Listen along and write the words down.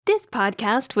This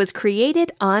podcast was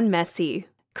created on Messy.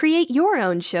 Create your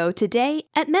own show today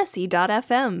at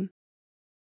messy.fm.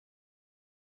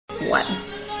 What?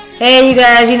 Hey, you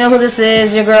guys, you know who this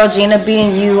is. Your girl Gina B,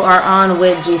 and you are on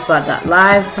with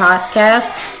gspot.live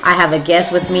podcast. I have a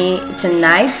guest with me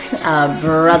tonight,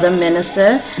 Brother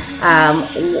Minister.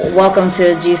 Welcome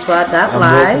to gspot.live. I'm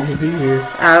welcome to be here.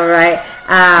 All right.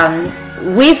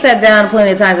 We sat down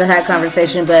plenty of times and had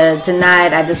conversation, but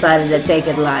tonight I decided to take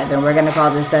it live, and we're going to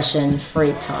call this session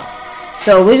Free Talk.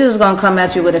 So we're just going to come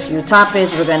at you with a few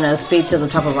topics. We're going to speak to the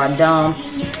top of our dome.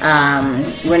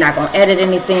 We're not going to edit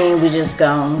anything. We're just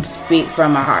going to speak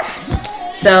from our hearts.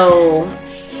 So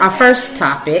our first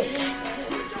topic,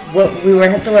 we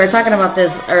were talking about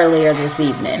this earlier this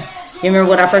evening. You remember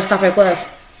what our first topic was?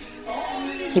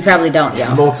 You probably don't,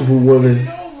 y'all. Multiple women.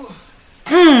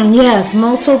 Yes,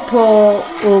 multiple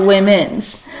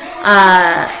women's.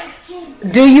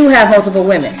 Do you have multiple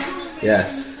women?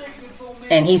 Yes.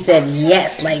 And he said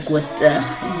yes, like with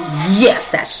yes,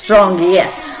 that strong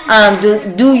yes.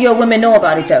 Do your women know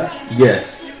about each other?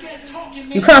 Yes.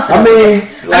 You confident?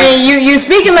 You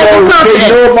speaking like so you're confident.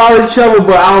 They know about each other,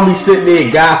 but I don't be sitting there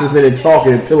gossiping and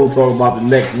talking and pillow talking about the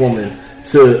next woman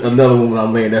to another woman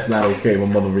I'm laying. That's not okay. My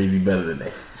mother raised me better than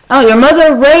that. Oh, his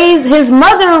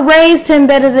mother raised him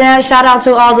better than that. Shout out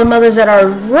to all the mothers that are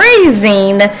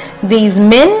raising these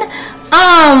men.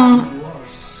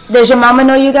 Does your mama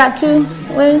know you got two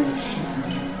women?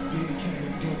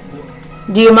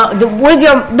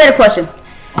 Better question.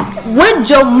 Would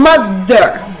your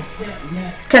mother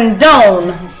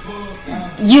condone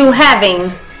you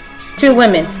having two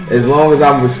women? As long as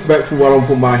I'm respectful, I don't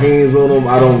put my hands on them,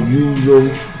 I don't use them,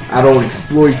 I don't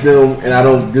exploit them, and I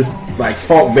don't just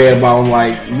talk bad about them.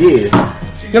 Yeah.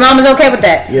 Your mama's okay with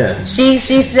that? Yes. She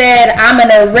said, I'm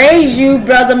gonna raise you,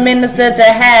 Brother Minister, to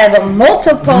have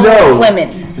multiple women.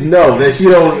 No, that she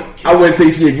don't. I wouldn't say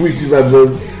she agrees. She's like, but,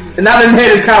 and I didn't have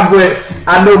this comment.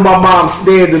 I know my mom's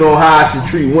standing on how I should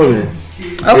treat women.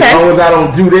 Okay. As long as I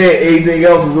don't do that, anything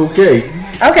else is okay.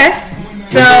 Okay.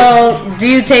 So, do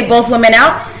you take both women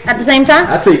out at the same time?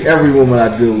 I take every woman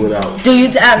I deal with out. Do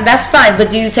you? That's fine, but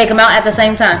do you take them out at the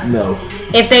same time? No.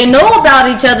 If they know about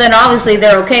each other, and obviously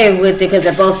they're okay with it because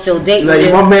they're both still dating.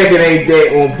 Like, my man ain't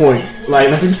that on point.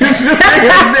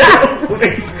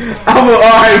 I'm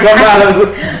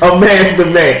a master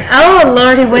man. Oh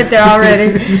Lord, he went there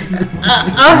already.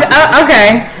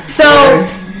 Okay, so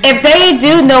if they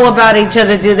do know about each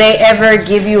other, do they ever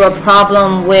give you a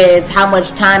problem with how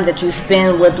much time that you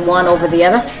spend with one over the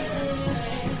other?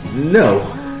 No,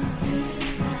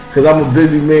 because I'm a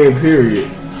busy man.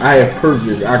 Period. I have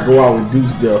purpose. I go out and do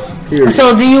stuff. Period.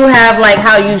 So do you have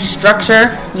how you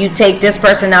structure? You take this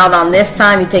person out on this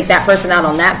time. You take that person out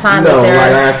on that time. No, like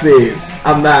I said,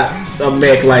 I'm not a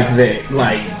Mac like that.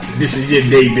 This is your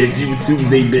day, bitch. You the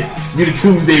Tuesday bitch. You the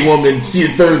Tuesday woman. She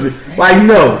the Thursday.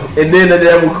 No. And then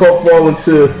that will fall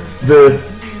into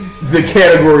the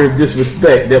category of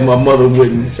disrespect that my mother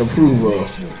wouldn't approve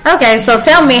of. Okay, so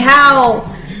tell me how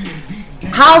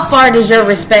far does your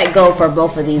respect go for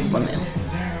both of these women?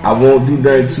 I won't do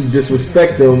nothing to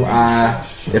disrespect them.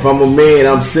 If I'm a man,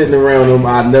 I'm sitting around them.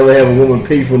 I never have a woman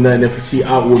pay for nothing if she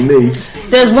out with me.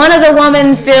 Does one of the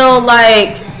women feel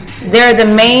like they're the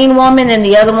main woman and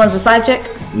the other one's a side chick?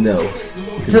 No.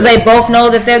 So they both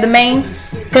know that they're the main?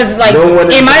 Because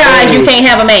in my eyes, you can't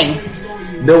have a main.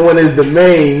 No one is the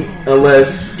main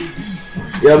unless,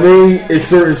 it's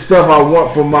certain stuff I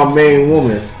want from my main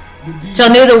woman. So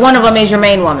neither one of them is your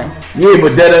main woman? Yeah,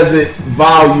 but that doesn't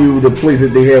value the place that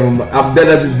they have that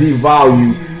doesn't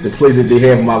devalue the place that they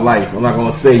have in my life. I'm not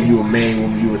going to say you a main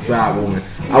woman, you a side woman.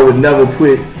 I would never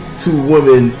put two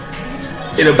women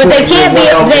in a place. But they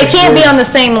can't be on the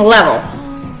same level.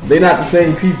 They're not the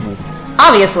same people.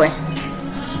 Obviously.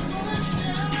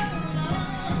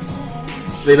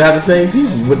 They're not the same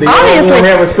people, but they all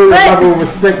have a certain level of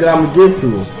respect that I'm going to give to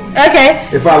them. Okay.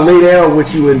 If I lay down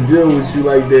with you and deal with you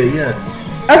like that, yes.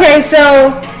 Okay,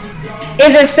 so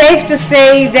is it safe to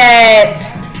say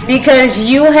that because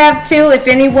you have two, if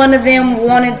any one of them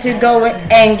wanted to go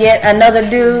and get another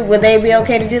dude, would they be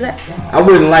okay to do that? I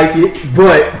wouldn't like it,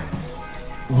 but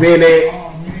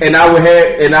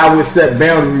I would set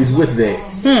boundaries with that.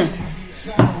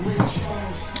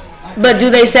 But do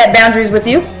they set boundaries with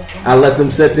you? I let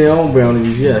them set their own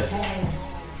boundaries, yes.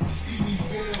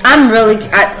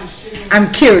 I'm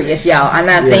curious, y'all, and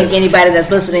I think anybody that's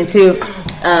listening to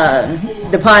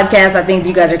the podcast, I think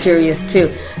you guys are curious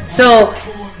too. So,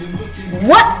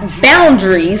 what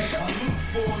boundaries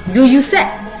do you set?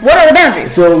 What are the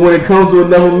boundaries? So, when it comes to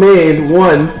another man,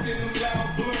 one,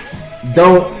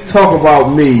 don't talk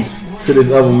about me to this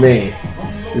other man.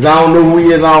 Because I don't know who he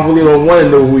is. I don't want to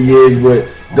know who he is, but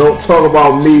don't talk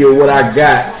about me or what I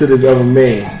got to this other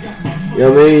man. You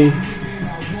know what I mean?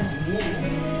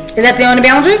 Is that the only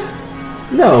boundary?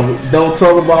 No, don't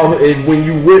talk about it. When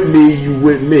you with me, you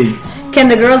with me. Can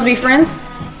the girls be friends?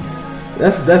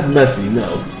 That's messy.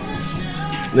 No.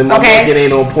 Then my market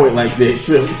ain't on point like that.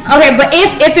 So. Okay, but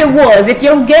if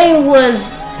your game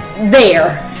was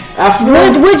there,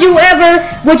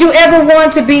 would you ever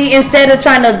want to be, instead of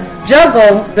trying to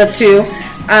juggle the two,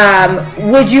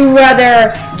 would you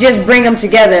rather just bring them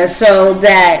together so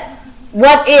that,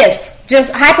 what if,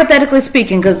 just hypothetically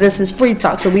speaking, because this is free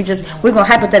talk, so we're gonna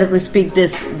hypothetically speak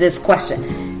this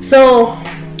question. So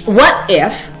what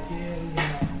if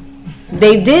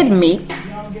they did meet,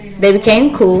 they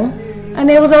became cool, and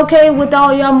it was okay with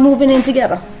all y'all moving in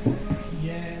together?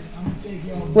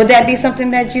 Would that be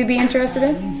something that you'd be interested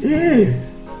in? Yeah.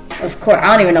 Of course. I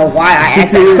don't even know why I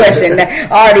asked that question. I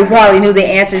already probably knew the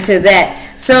answer to that.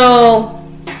 So,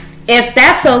 if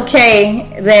that's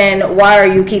okay, then why are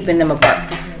you keeping them apart?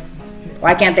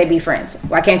 Why can't they be friends?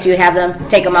 Why can't you have them,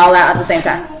 take them all out at the same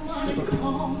time?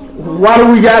 Why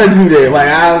do we gotta do that?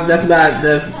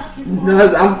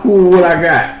 I'm cool with what I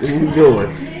got. What we doing?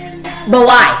 But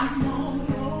why?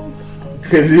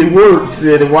 Because it works.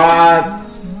 And why?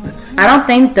 I don't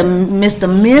think the Mr.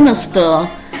 Minister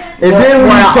and then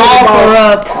when you offer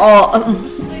up.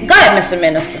 Go ahead, Mr.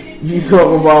 Minister. You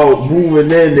talk about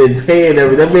moving in and paying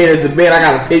everything. That man is a man. I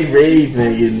gotta pay for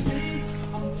anything and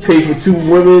pay for two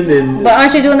women. And but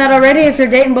aren't you doing that already? If you're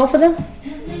dating both of them?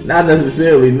 Not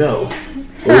necessarily. No.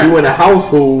 When you in a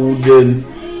household, then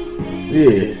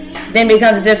yeah. Then it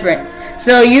becomes different.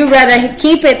 So you rather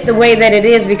keep it the way that it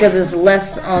is because it's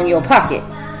less on your pocket.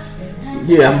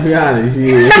 Yeah, I'm be honest.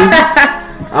 Yeah,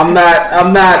 I'm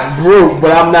not broke,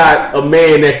 but I'm not a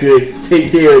man that could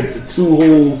take care of two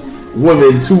whole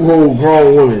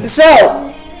grown women. So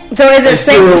is it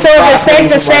safe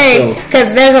to say?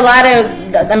 Because there's a lot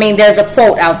of, there's a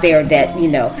quote out there that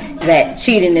that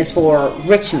cheating is for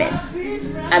rich men.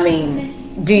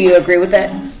 Do you agree with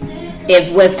that?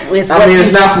 If with what you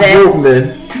it's not said? For broke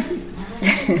men.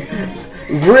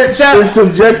 Rich is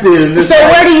subjective. So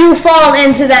where do you fall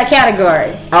into that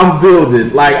category? I'm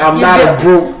building. I'm not a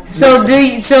broke. So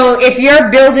if you're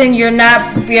building, you're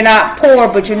not poor,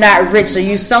 but you're not rich. So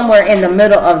you're somewhere in the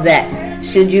middle of that.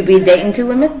 Should you be dating two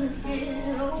women?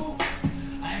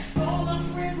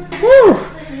 Whew.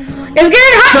 It's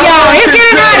getting hot, y'all. It's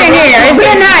getting hot in here. It's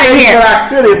getting hot in here. I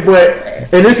couldn't,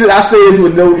 and I say this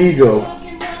with no ego.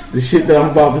 The shit that I'm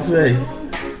about to say.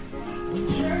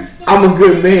 I'm a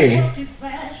good man.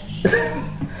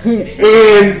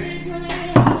 And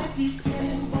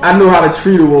I know how to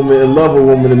treat a woman and love a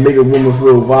woman and make a woman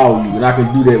feel valued, and I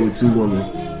can do that with two women.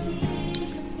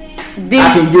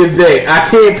 I can give that. I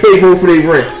can't pay both of their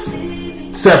rents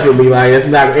separately. It's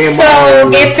not.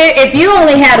 So if you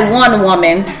only had one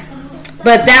woman,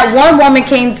 but that one woman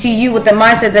came to you with the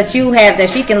mindset that you have, that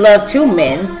she can love two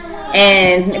men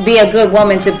and be a good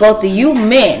woman to both of you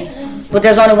men, but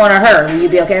there's only one of her, would you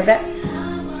be okay with that?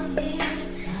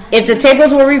 If the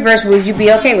tables were reversed, would you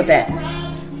be okay with that?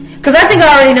 Because I think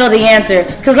I already know the answer.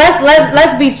 Because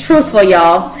let's be truthful,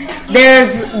 y'all.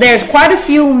 There's quite a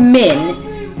few men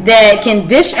that can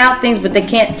dish out things, but they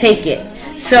can't take it.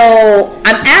 So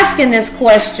I'm asking this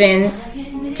question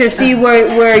to see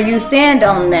where you stand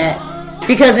on that.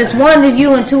 Because it's one of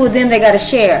you and two of them they got to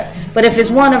share. But if it's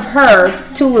one of her,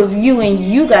 two of you, and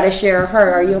you got to share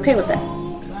her, are you okay with that?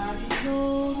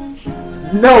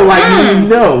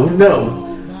 No, no.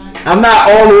 I'm not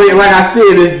all the way, like I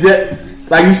said,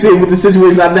 like you said with the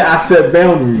situation, I set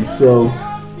boundaries, so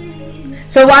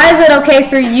why is it okay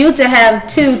for you to have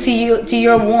two to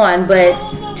your one, but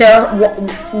to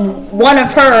one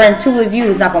of her and two of you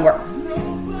is not going to work?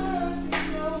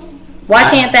 Why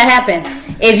can't that happen?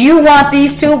 If you want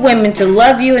these two women to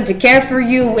love you and to care for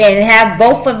you and have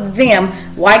both of them,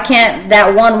 why can't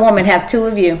that one woman have two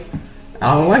of you?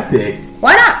 I don't like that.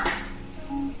 Why not?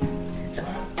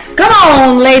 Come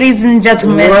on, ladies and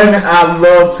gentlemen. One, I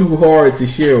love too hard to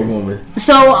share a woman.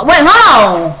 So, wait,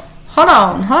 hold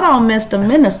on, Mr.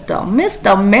 Minister.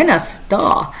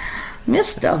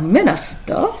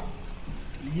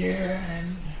 Yeah.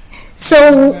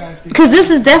 So, because this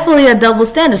is definitely a double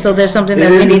standard, so there's something that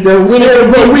we need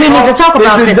to talk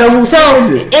about. So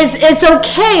it's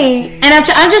okay, and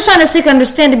I'm just trying to seek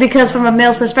understanding, because from a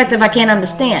male's perspective, I can't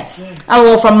understand.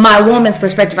 Well, from my woman's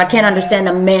perspective, I can't understand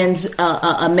a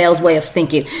male's way of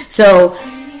thinking. So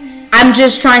I'm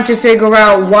just trying to figure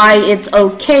out why it's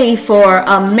okay for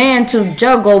a man to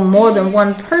juggle more than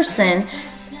one person.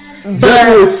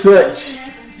 Juggle is such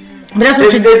But that's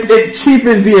what it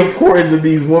cheapens the importance of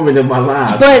these women in my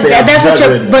life. But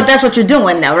that's what you're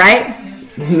doing now, right?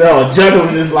 No,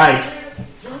 juggling is like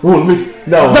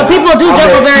no. But people do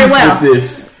juggle very well.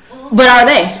 This. But are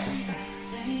they?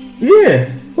 Yeah.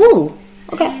 Ooh.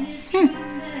 Okay.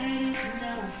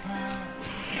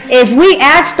 If we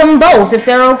asked them both if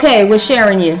they're okay with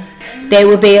sharing you, they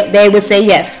would say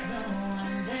yes.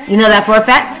 You know that for a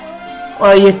fact?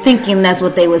 Or you're thinking that's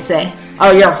what they would say?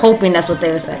 Or you're hoping that's what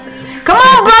they would say? Come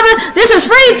on, brother. This is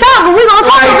free talk, and we're going to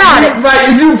talk about it. Like,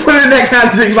 if you put it in that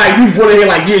context, like, you put it in,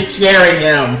 like, you're sharing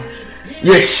him.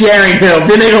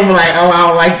 Then they're going to be like, oh, I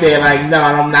don't like that. Like, no,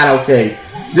 I'm not okay.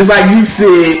 Just like you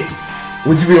said,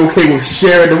 would you be okay with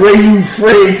sharing? The way you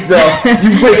phrase stuff,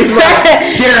 it's like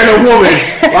sharing a woman.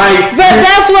 Like, but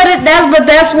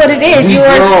that's what it is. You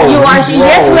are.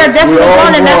 Yes, we're definitely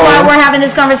grown, and that's why we're having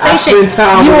this conversation.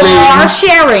 You are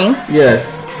sharing.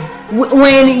 Yes.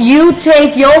 When you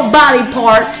take your body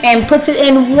part and put it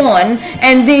in one,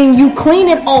 and then you clean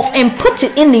it off and put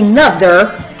it in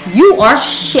another, you are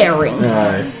sharing. All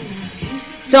right.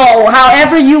 So,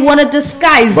 however you want to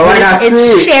disguise but this,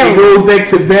 it's sharing. It goes back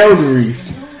to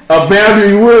boundaries. A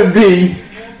boundary would be.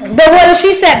 But what if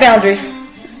she set boundaries?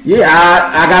 Yeah,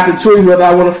 I got the choice whether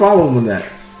I want to follow them or not.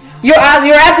 You're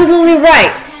absolutely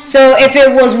right. So, if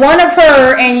it was one of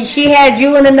her and she had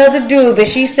you and another dude, but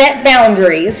she set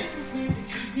boundaries,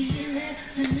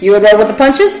 you would roll with the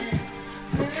punches?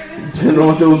 Depending on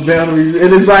what those boundaries,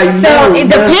 and it's like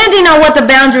depending on what the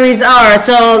boundaries are.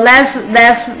 So let's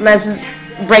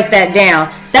break that down.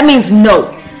 That means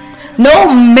no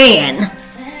man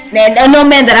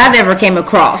that I've ever came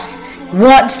across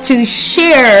wants to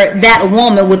share that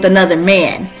woman with another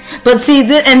man. But see,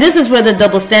 and this is where the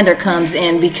double standard comes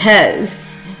in, because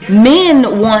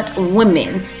men want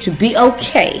women to be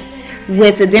okay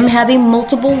with them having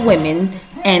multiple women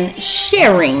and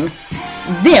sharing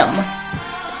them.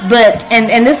 But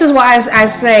and this is why I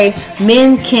say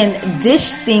men can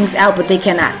dish things out, but they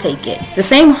cannot take it. The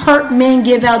same hurt men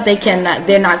give out,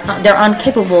 they're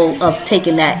incapable of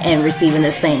taking that and receiving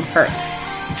the same hurt.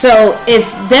 So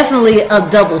it's definitely a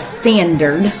double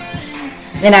standard.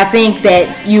 And I think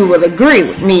that you will agree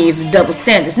with me if the double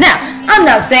standards. Now, I'm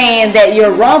not saying that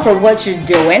you're wrong for what you're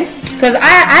doing, because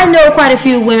I know quite a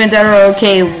few women that are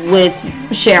okay with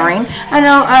sharing. I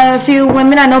know a few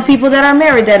women, I know people that are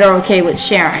married that are okay with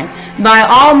sharing. By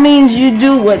all means, you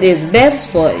do what is best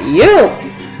for you.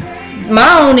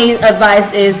 My only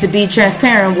advice is to be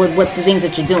transparent with what the things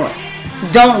that you're doing.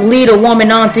 Don't lead a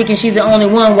woman on thinking she's the only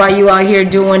one while you out here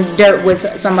doing dirt with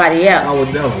somebody else. I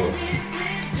would never.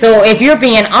 So if you're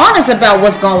being honest about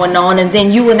what's going on, and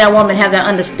then you and that woman have that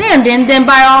understanding, then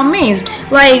by all means,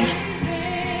 like,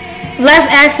 let's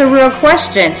ask the real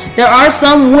question. There are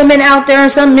some women out there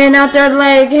and some men out there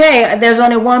like, hey, there's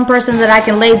only one person that I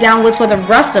can lay down with for the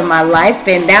rest of my life,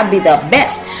 and that'd be the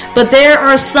best. But there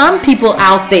are some people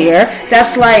out there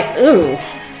that's like, ooh,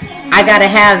 I gotta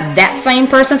have that same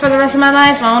person for the rest of my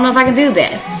life. I don't know if I can do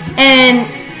that. And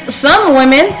some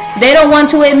women, they don't want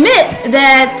to admit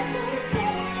that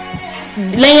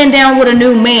laying down with a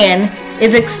new man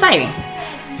is exciting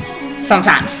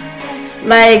sometimes.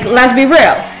 Like, let's be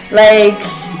real. Like,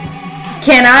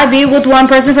 can I be with one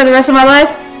person for the rest of my life?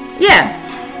 Yeah.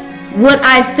 Would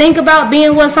I think about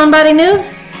being with somebody new?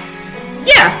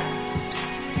 Yeah.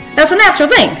 That's a natural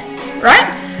thing, right?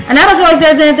 And I don't feel like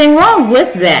there's anything wrong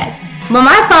with that. But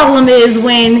my problem is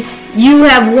when you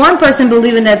have one person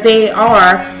believing that they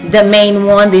are the main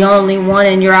one, the only one,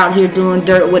 and you're out here doing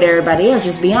dirt with everybody else.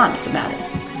 Just be honest about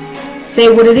it.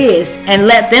 Say what it is, and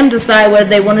let them decide whether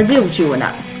they want to deal with you or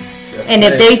not. And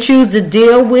if they choose to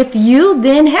deal with you,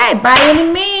 then hey, by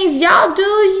any means, y'all do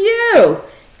you.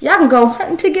 Y'all can go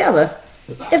hunting together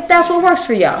if that's what works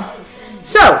for y'all.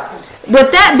 So,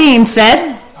 with that being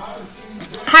said,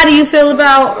 how do you feel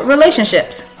about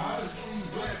relationships?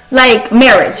 Like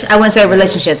marriage. I wouldn't say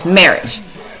relationships, marriage.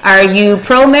 Are you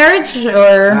pro-marriage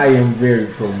or? I am very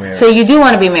pro-marriage. So you do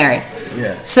want to be married?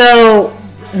 Yeah. So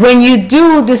when you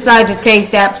do decide to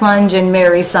take that plunge and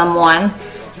marry someone,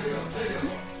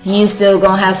 you still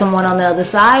gonna have someone on the other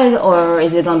side, or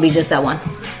is it gonna be just that one?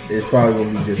 It's probably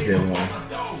gonna be just that one.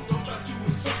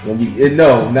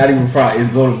 No, not even probably.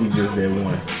 It's gonna be just that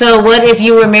one. So what if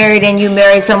you were married and you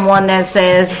married someone that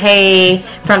says, hey,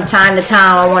 from time to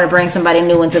time I want to bring somebody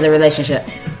new into the relationship,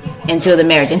 into the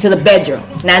marriage, into the bedroom.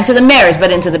 Not into the marriage,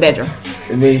 but into the bedroom.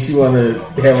 It means she want to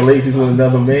have relations with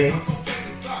another man?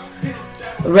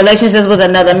 Relationships with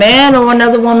another man or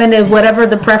another woman, is whatever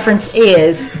the preference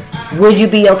is. Would you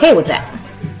be okay with that?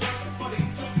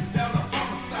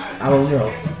 I don't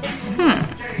know.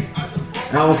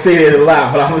 I don't say that a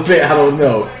lot, but I'm going to say I don't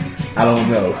know. I don't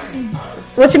know.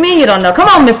 What you mean you don't know? Come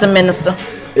on, Mr. Minister.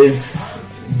 If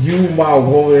you, my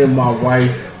woman, my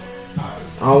wife,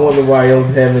 I don't want nobody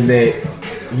else having that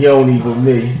yoni but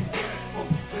me.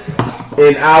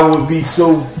 And I would be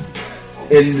so,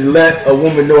 and let a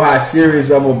woman know how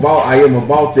serious I am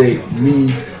about that,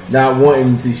 me not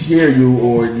wanting to share you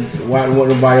or want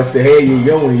nobody else to have your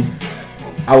yoni,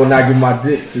 I would not give my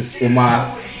dick or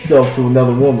myself to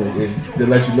another woman to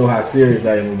let you know how serious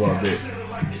I am about that.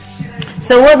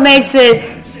 So what makes it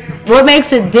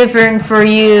different for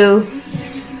you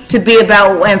to be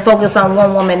about and focus on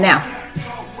one woman now?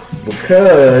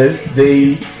 Because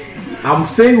I'm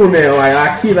single now. Like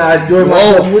I cannot enjoy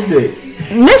myself with it.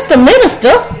 Mr.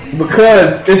 Minister.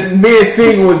 Because being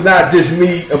single is not just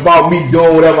about me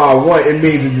doing whatever I want. It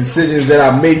means the decisions that I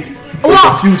make,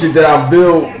 the future that I'm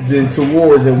building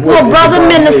towards, and what. Well, Brother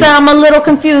Minister, I'm a little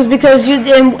confused because you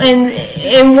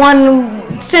in one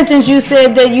sentence you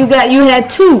said that you had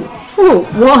two.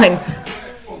 One,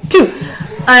 two.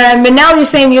 But now you're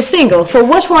saying you're single. So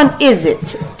which one is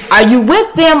it? Are you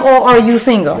with them or are you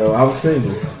single? No, I'm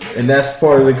single. And that's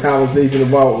part of the conversation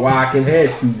about why I can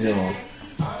have two Johns.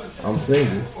 I'm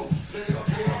single.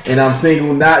 And I'm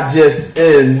single not just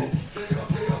in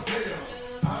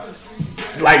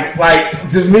like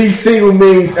to me single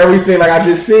means everything like I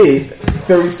just said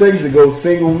 30 seconds ago.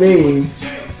 Single means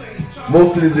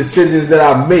most of the decisions that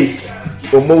I make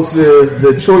or most of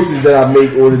the choices that I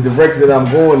make or the direction that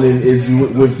I'm going in is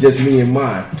with just me in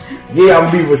mind. Yeah,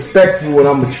 I'm gonna be respectful and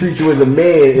I'm gonna treat you as a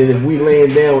man, and if we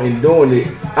laying down and doing it,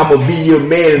 I'm gonna be your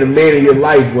man and the man of your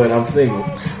life, but I'm single.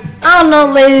 I don't know,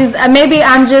 ladies. Maybe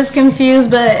I'm just confused,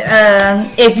 but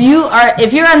if you're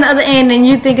on the other end and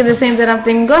you thinking the same that I'm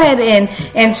thinking, go ahead and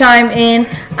chime in.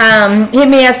 Hit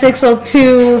me at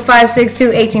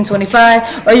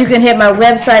 602-562-1825, or you can hit my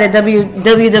website at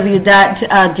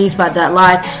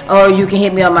www.gspot.live, or you can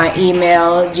hit me on my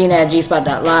email,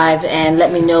 gina@gspot.live, and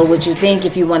let me know what you think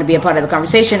if you want to be a part of the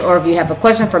conversation, or if you have a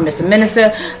question for Mr.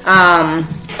 Minister,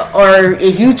 or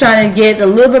if you're trying to get a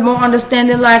little bit more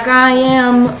understanding like I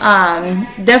am,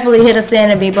 definitely hit us in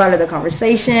and be part of the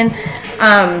conversation.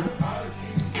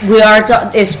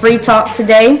 It's free talk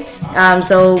today,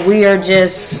 so we are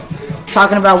just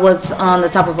talking about what's on the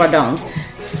top of our domes.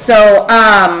 So,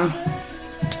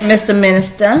 Mr.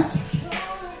 Minister,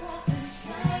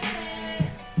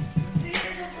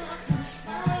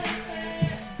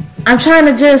 I'm trying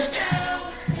to just.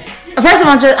 First of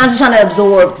all, I'm just trying to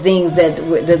absorb things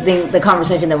the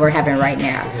conversation that we're having right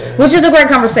now, which is a great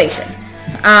conversation.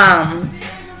 I'm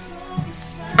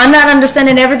not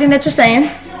understanding everything that you're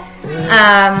saying.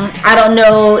 I don't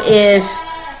know if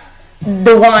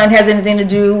the wine has anything to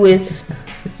do with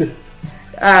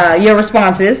your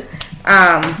responses.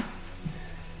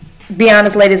 Be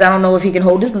honest, ladies, I don't know if he can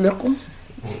hold his liquor.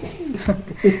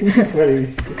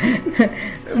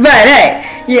 But hey,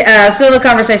 still a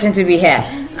conversation to be had.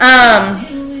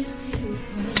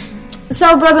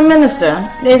 So, Brother Minister,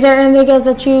 is there anything else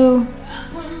that you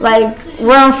like?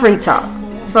 We're on free talk.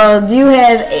 So, do you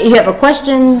have a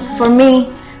question for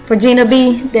me, for Gina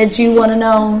B, that you want to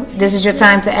know? This is your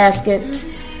time to ask it.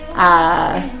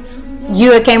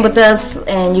 You came with us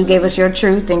and you gave us your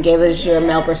truth and gave us your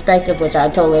male perspective, which I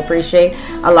totally appreciate.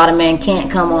 A lot of men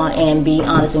can't come on and be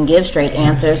honest and give straight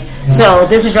answers. So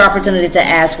this is your opportunity to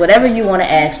ask whatever you want to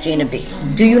ask Gina B.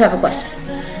 Do you have a question?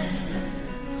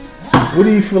 What do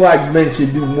you feel like men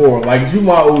should do more? Like, you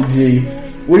my OG,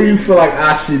 what do you feel like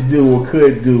I should do or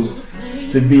could do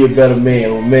to be a better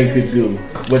man, or men could do?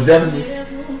 But definitely.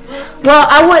 Well,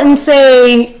 I wouldn't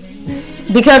say...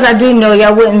 Because I do know you,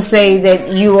 I wouldn't say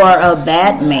that you are a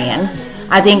bad man.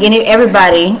 I think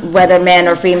everybody, whether man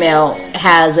or female,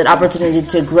 has an opportunity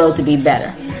to grow to be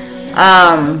better.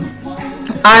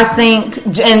 I think,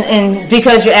 and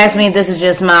because you asked me, this is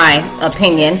just my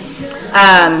opinion.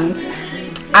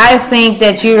 I think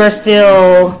that you are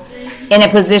still in a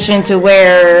position to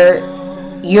where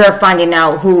you're finding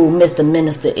out who Mr.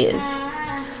 Minister is.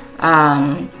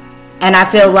 And I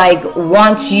feel like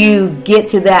once you get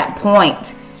to that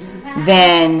point,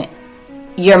 then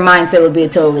your mindset would be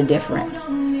totally different.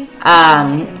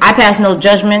 I pass no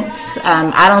judgment.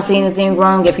 I don't see anything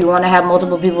wrong. If you want to have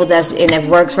multiple people and it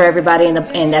works for everybody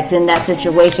and that's in that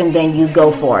situation, then you go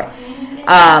for it.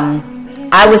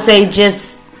 I would say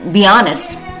just be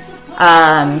honest.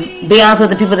 Be honest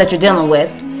with the people that you're dealing with.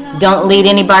 Don't lead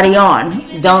anybody on.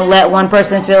 Don't let one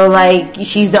person feel like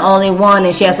she's the only one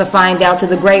and she has to find out to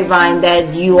the grapevine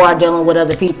that you are dealing with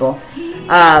other people.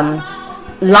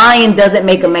 Lying doesn't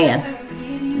make a man.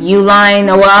 You lying,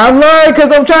 well, I lie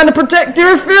because I'm trying to protect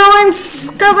your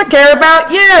feelings because I care about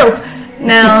you.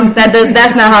 No,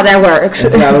 that's not how that works.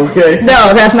 That's not okay?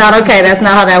 No, that's not okay. That's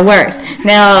not how that works.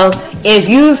 Now, if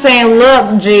you saying,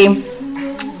 look, G,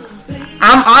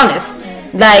 I'm honest.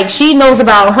 Like, she knows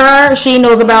about her,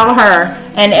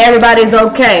 and everybody's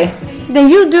okay. Then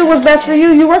you do what's best for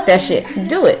you. You work that shit.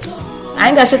 Do it. I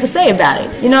ain't got shit to say about it.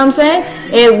 You know what I'm saying?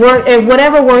 It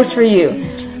whatever works for you.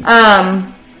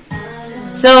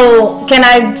 So can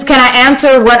I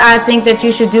answer what I think that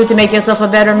you should do to make yourself a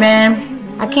better man?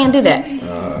 I can't do that.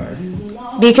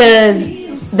 Because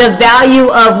the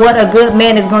value of what a good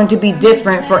man is going to be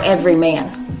different for every man.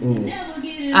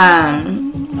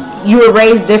 You were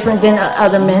raised different than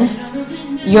other men.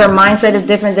 Your mindset is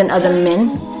different than other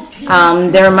men.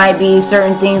 There might be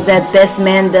certain things that this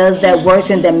man does that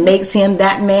works and that makes him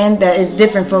that man that is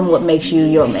different from what makes you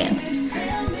your man.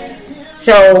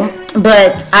 So,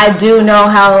 but I do know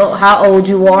how old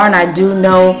you are, and I do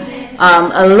know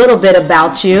a little bit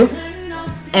about you.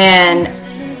 And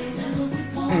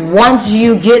once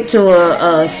you get to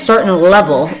a certain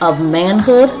level of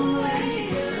manhood,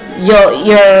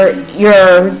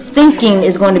 your thinking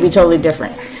is going to be totally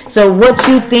different. So what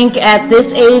you think at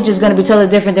this age is going to be totally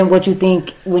different than what you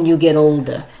think when you get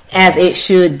older, as it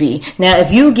should be. Now, if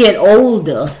you get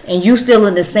older and you still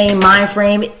in the same mind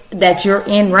frame that you're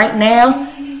in right now,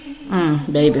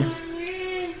 baby,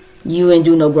 you ain't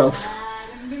do no growth.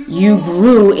 You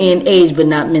grew in age, but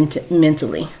not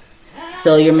mentally.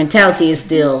 So your mentality is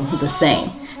still the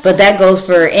same. But that goes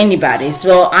for anybody.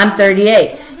 So I'm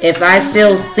 38. If I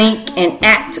still think and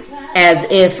act as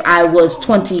if I was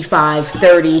 25,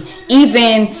 30,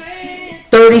 even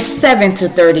 37 to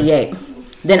 38,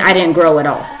 then I didn't grow at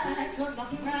all.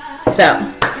 So,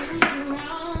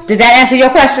 did that answer your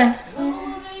question?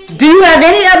 Do you have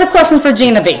any other questions for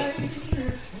Gina B?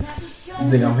 You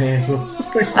think I'm handsome?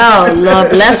 Oh, Lord,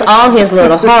 bless all his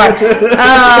little heart.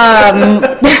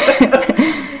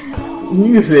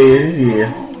 You can say it,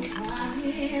 yeah.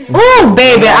 Ooh,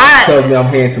 baby, Tell me I'm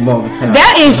handsome all the time.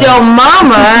 That is your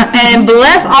mama, and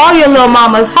bless all your little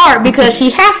mama's heart, because she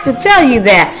has to tell you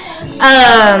that.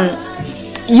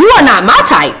 You are not my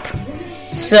type.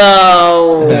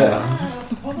 So,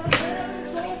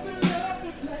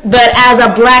 but as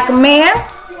a black man,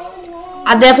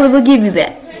 I definitely will give you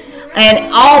that.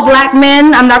 And all black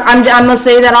men, I'm gonna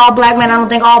say that all black men, I don't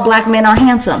think all black men are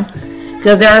handsome,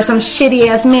 because there are some shitty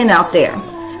ass men out there.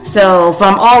 So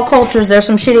from all cultures, there's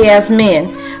some shitty ass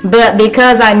men. But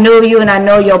because I know you and I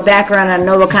know your background, I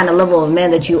know what kind of level of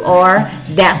man that you are,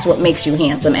 that's what makes you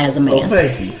handsome as a man. Oh,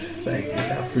 thank you. I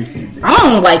appreciate that. I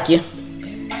don't like you.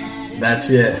 That's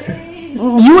it.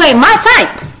 You ain't my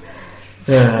type.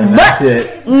 That's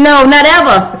it. No, not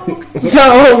ever.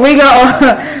 So we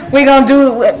gonna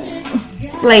do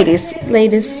ladies.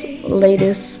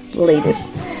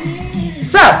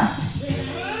 So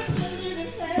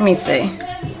let me see.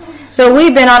 So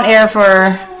we've been on air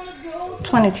for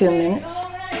 22 minutes,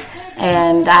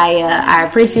 and I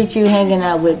appreciate you hanging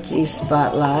out with G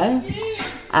Spot Live.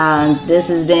 This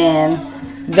has been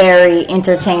very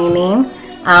entertaining.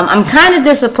 I'm kind of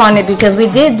disappointed because we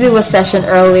did do a session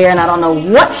earlier, and I don't know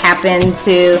what happened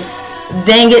to,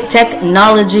 dang it,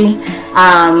 technology.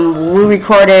 We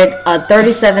recorded a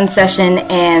 37 session,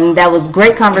 and that was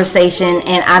great conversation,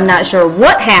 and I'm not sure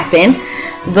what happened,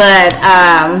 but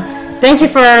thank you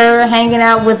for hanging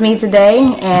out with me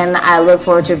today, and I look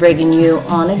forward to bringing you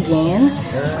on again.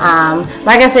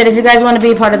 Like I said, if you guys want to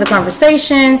be part of the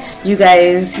conversation, you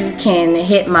guys can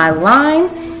hit my line.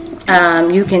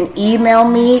 You can email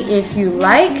me if you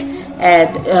like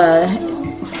at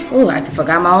I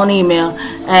forgot my own email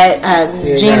at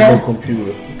Gina. No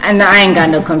computer. And I ain't got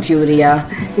no computer, y'all.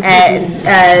 At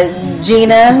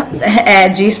Gina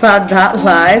at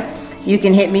gspot.live. You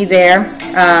can hit me there.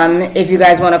 If you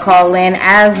guys want to call in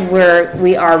as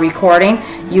we are recording,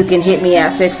 you can hit me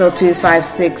at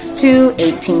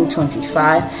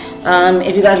 602-562-1825.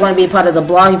 If you guys want to be a part of the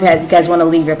blog, if you guys want to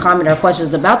leave your comment or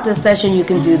questions about this session, you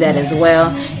can do that as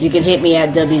well. You can hit me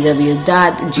at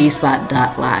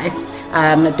www.gspot.live.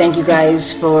 Thank you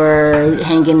guys for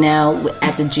hanging out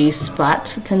at the G Spot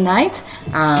tonight.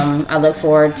 I look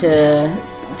forward to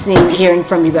hearing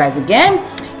from you guys again.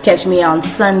 Catch me on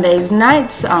Sundays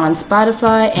nights on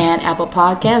Spotify and Apple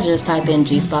Podcasts. Just type in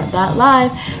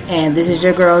gspot.live. And this is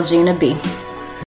your girl, Gina B.